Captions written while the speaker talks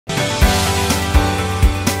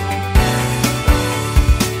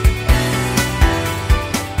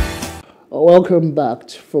welcome back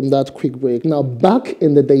from that quick break. Now, back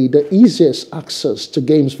in the day, the easiest access to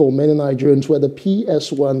games for many Nigerians were the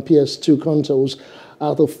PS1, PS2 consoles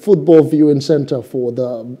at the football viewing center or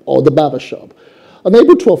the barbershop.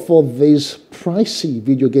 Unable to afford these pricey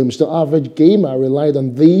video games, the average gamer relied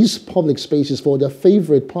on these public spaces for their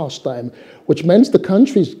favorite pastime, which meant the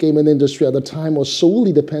country's gaming industry at the time was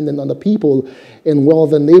solely dependent on the people in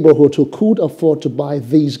wealthy neighborhoods who could afford to buy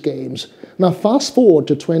these games. Now, fast forward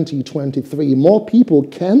to 2023, more people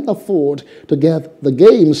can afford to get the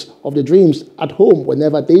games of their dreams at home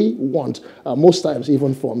whenever they want, most times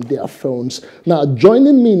even from their phones. Now,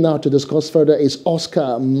 joining me now to discuss further is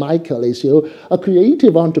Oscar Michael Isio, a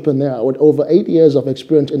creative entrepreneur with over 8 years of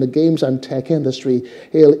experience in the games and tech industry.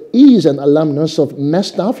 He is an alumnus of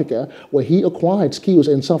Nest Africa, where he acquired skills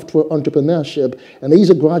in software entrepreneurship, and he's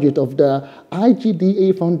a graduate of the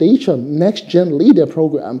IGDA Foundation Next Gen Leader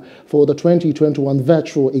Program for the 2021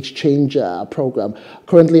 Virtual Exchange Program.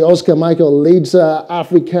 Currently, Oscar Michael leads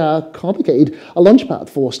Africacomicade, a launchpad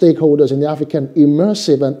for stakeholders in the African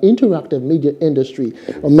immersive and interactive media industry.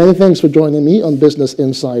 Many thanks for joining me on Business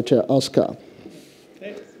Insight, Oscar.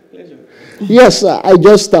 Yes, I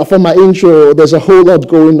just, from my intro, there's a whole lot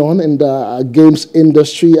going on in the games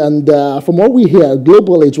industry, and from what we hear,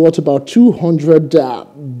 globally, it's worth about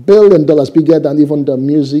 $200 billion, bigger than even the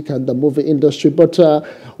music and the movie industry. But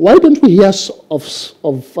why don't we hear of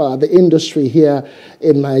the industry here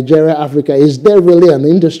in Nigeria, Africa? Is there really an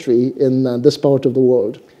industry in this part of the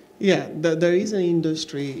world? Yeah, there is an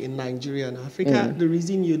industry in Nigeria and Africa. The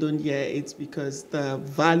reason you don't hear it's because the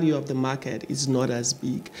value of the market is not as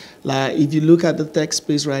big. Like if you look at the tech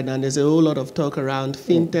space right now, there's a whole lot of talk around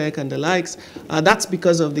fintech and the likes. That's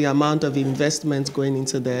because of the amount of investments going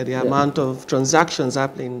into there, the amount of transactions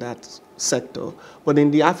happening in that sector. But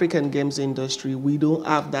in the African games industry, we don't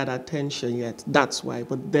have that attention yet. That's why.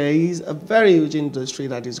 But there is a very huge industry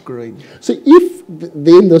that is growing. So if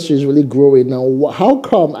the industry is really growing now, how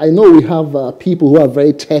come, I know we have people who are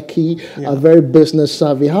very techy, very business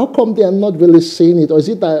savvy, how come they are not really seeing it? Or is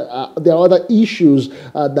it that there are other issues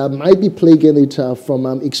that might be plaguing it from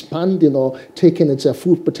expanding or taking its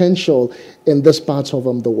full potential in this part of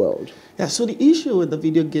the world? Yeah, so the issue with the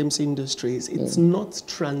video games industry is it's not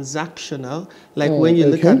transactional, like when you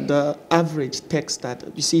look at the average tech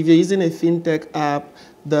startup. You see, if you're using a fintech app,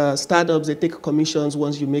 the startups, they take commissions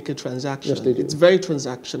once you make a transaction. Yes, they do. It's very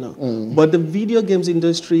transactional. But the video games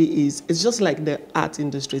industry it's just like the art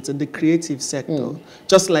industry. It's in the creative sector.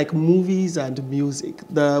 Just like movies and music.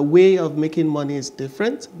 The way of making money is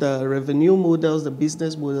different. The revenue models, the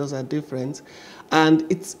business models are different. And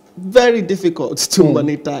it's very difficult to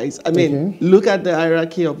monetize. I mean, look at the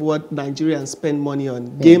hierarchy of what Nigerians spend money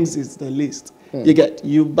on. Games is the least.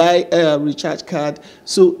 You buy a recharge card,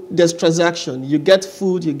 so there's transaction. You get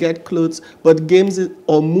food, you get clothes, but games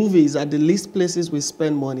or movies are the least places we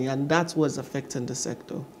spend money, and that's what's affecting the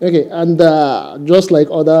sector. Okay, and just like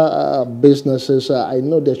other businesses, I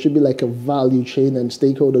know there should be like a value chain and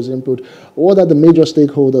stakeholders input. What are the major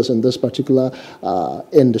stakeholders in this particular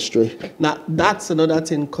industry? Now, that's another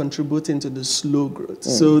thing contributing to the slow growth.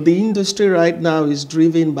 So the industry right now is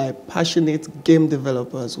driven by passionate game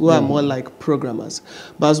developers who are more like programmers.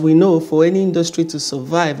 But as we know, for any industry to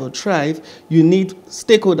survive or thrive, you need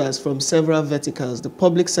stakeholders from several verticals: the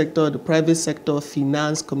public sector, the private sector,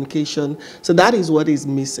 finance, communication. So that is what is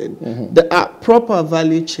missing. The proper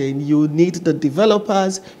value chain, you need the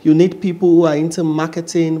developers, you need people who are into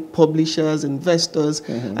marketing, publishers, investors,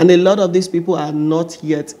 and a lot of these people are not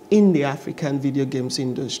yet in the African video games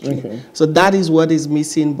industry. So that is what is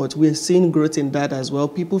missing, but we're seeing growth in that as well.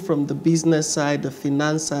 People from the business side, the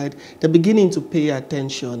finance side, they're beginning to pay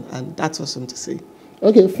attention, and that's awesome to see.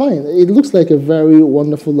 Okay, fine. It looks like a very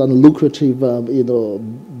wonderful and lucrative,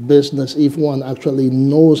 business if one actually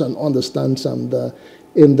knows and understands the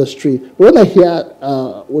industry. When I hear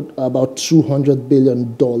about $200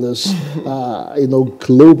 billion,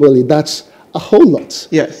 globally, that's a whole lot.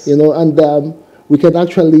 Yes. And we can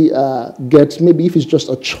actually get, maybe if it's just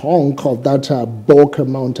a chunk of that bulk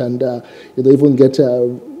amount, and even get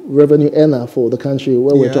revenue earner for the country,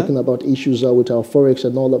 where we're talking about issues with our forex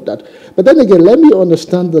and all of that. But then again, let me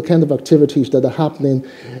understand the kind of activities that are happening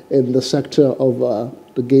in the sector of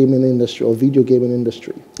the gaming industry or video gaming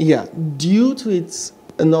industry. Yeah, due to its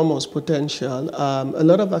enormous potential. A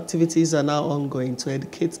lot of activities are now ongoing to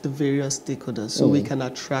educate the various stakeholders so we can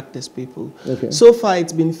attract these people. So far,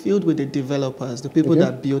 it's been filled with the developers, the people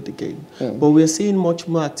that build the game. But we're seeing much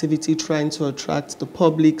more activity trying to attract the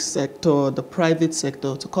public sector, the private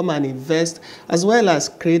sector to come and invest, as well as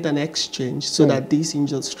create an exchange so that this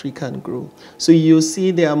industry can grow. So you'll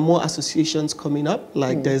see there are more associations coming up,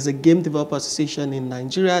 like there's a Game Developer Association in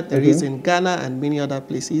Nigeria, there is in Ghana and many other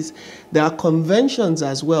places. There are conventions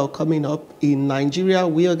as well coming up. In Nigeria,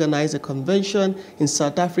 we organize a convention. In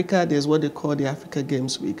South Africa, there's what they call the Africa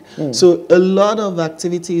Games Week. So a lot of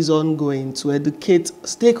activity is ongoing to educate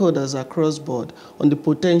stakeholders across board on the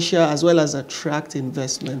potential as well as attract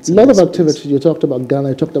investments. A lot of activity. You talked about Ghana,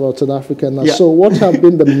 you talked about South Africa. Now, so what have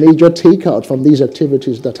been the major takeout from these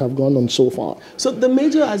activities that have gone on so far? So the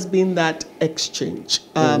major has been that exchange.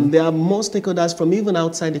 There are more stakeholders from even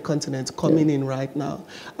outside the continent coming in right now,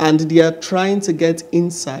 and they are trying to get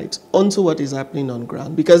insight onto what is happening on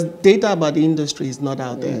ground, because data about the industry is not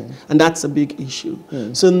out there, and that's a big issue.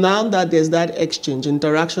 So now that there's that exchange,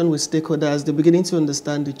 interaction with stakeholders, they're beginning to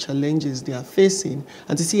understand the challenges they are facing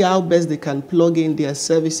and to see how best they can plug in their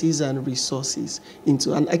services and resources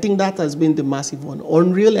into. And I think that has been the massive one.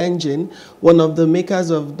 Unreal Engine, one of the makers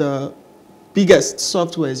of the biggest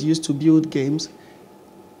softwares used to build games,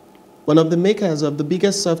 one of the makers of the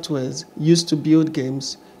biggest softwares used to build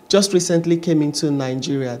games, just recently came into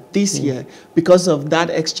Nigeria this year because of that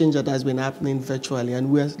exchange that has been happening virtually, and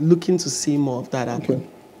we're looking to see more of that happen.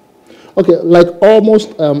 Okay, like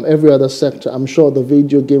almost every other sector, I'm sure the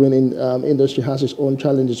video gaming industry has its own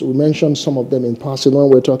challenges. We mentioned some of them in passing when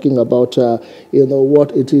we're talking about,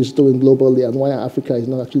 what it is doing globally and why Africa is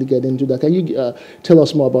not actually getting into that. Can you tell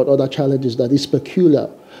us more about other challenges that is peculiar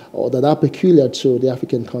or that are peculiar to the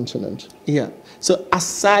African continent? Yeah. So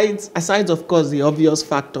aside of course the obvious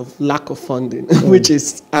fact of lack of funding, which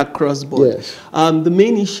is across board, the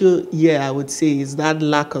main issue here I would say is that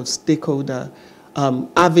lack of stakeholder.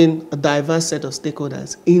 Having a diverse set of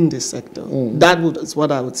stakeholders in this sector. That is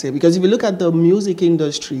what I would say. Because if you look at the music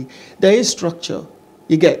industry, there is structure.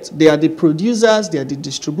 You get, they are the producers, they are the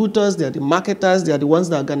distributors, they are the marketers, they are the ones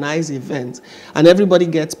that organize events, and everybody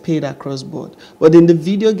gets paid across board. But in the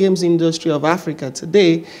video games industry of Africa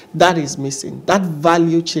today, that is missing. That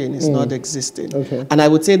value chain is not existing. And I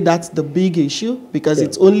would say that's the big issue, because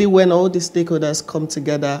it's only when all the stakeholders come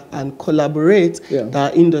together and collaborate that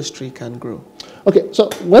our industry can grow. Okay, so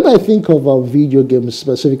when I think of video games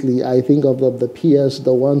specifically, I think of the PS,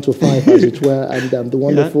 the 1 to 5, as it were, and the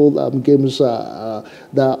wonderful games that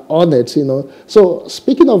are on it, So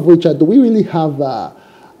speaking of which, do we really have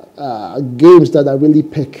games that are really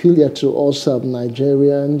peculiar to us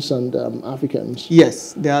Nigerians and Africans?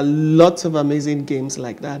 Yes, there are lots of amazing games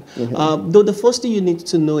like that. Though the first thing you need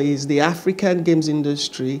to know is the African games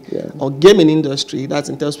industry or gaming industry, that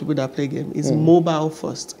entails people that play game, is mobile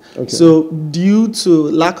first. So due to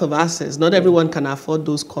lack of access, not everyone can afford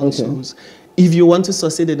those consoles. If you want to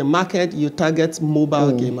succeed in the market, you target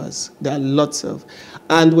mobile gamers. There are lots of.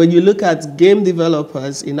 And when you look at game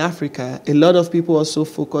developers in Africa, a lot of people also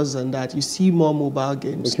focus on that. You see more mobile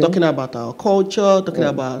games, talking about our culture, talking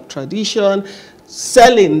about tradition,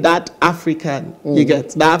 selling that African, you get,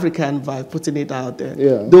 the African vibe, putting it out there.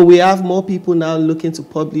 Though we have more people now looking to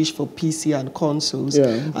publish for PC and consoles,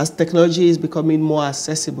 as technology is becoming more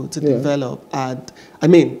accessible to develop, and I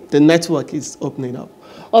mean, the network is opening up.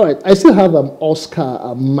 All right, I still have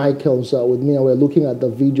Oscar Michaels with me, and we're looking at the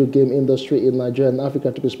video game industry in Nigeria and Africa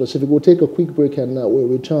to be specific. We'll take a quick break and we'll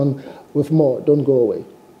return with more. Don't go away.